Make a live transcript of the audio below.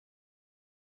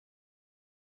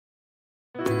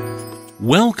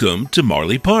Welcome to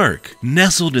Marley Park,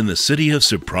 nestled in the city of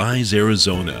Surprise,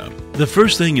 Arizona. The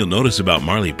first thing you'll notice about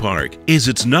Marley Park is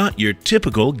it's not your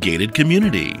typical gated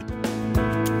community.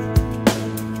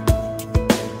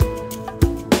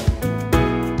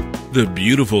 The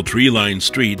beautiful tree-lined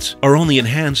streets are only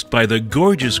enhanced by the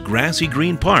gorgeous grassy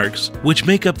green parks which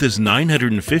make up this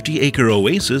 950-acre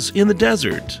oasis in the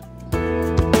desert.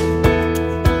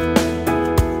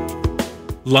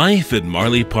 Life at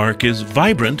Marley Park is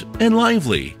vibrant and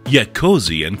lively, yet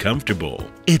cozy and comfortable.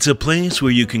 It's a place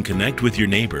where you can connect with your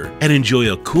neighbor and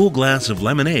enjoy a cool glass of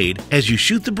lemonade as you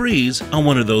shoot the breeze on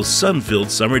one of those sun-filled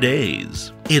summer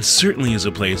days. It certainly is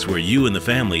a place where you and the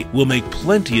family will make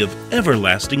plenty of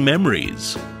everlasting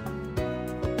memories.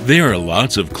 There are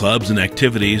lots of clubs and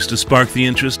activities to spark the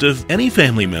interest of any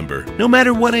family member, no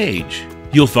matter what age.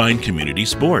 You'll find community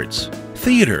sports,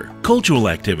 theater, cultural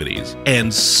activities,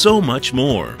 and so much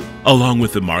more, along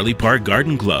with the Marley Park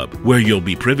Garden Club, where you'll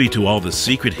be privy to all the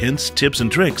secret hints, tips,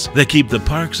 and tricks that keep the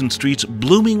parks and streets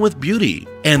blooming with beauty.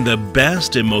 And the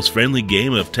best and most friendly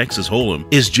game of Texas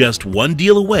Hold'em is just one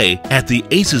deal away at the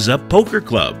Aces Up Poker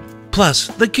Club. Plus,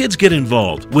 the kids get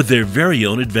involved with their very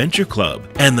own adventure club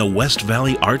and the West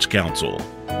Valley Arts Council.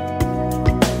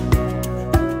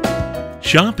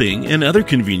 Shopping and other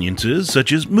conveniences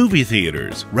such as movie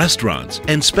theaters, restaurants,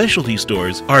 and specialty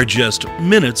stores are just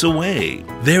minutes away.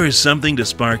 There is something to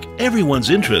spark everyone's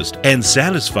interest and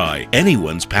satisfy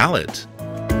anyone's palate.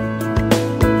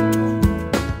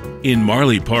 In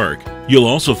Marley Park, you'll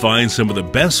also find some of the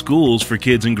best schools for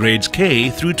kids in grades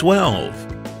K through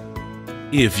 12.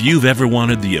 If you've ever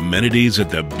wanted the amenities that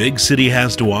the big city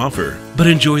has to offer, but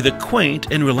enjoy the quaint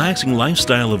and relaxing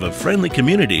lifestyle of a friendly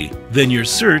community, then your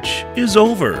search is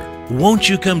over. Won't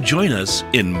you come join us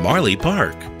in Marley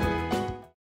Park?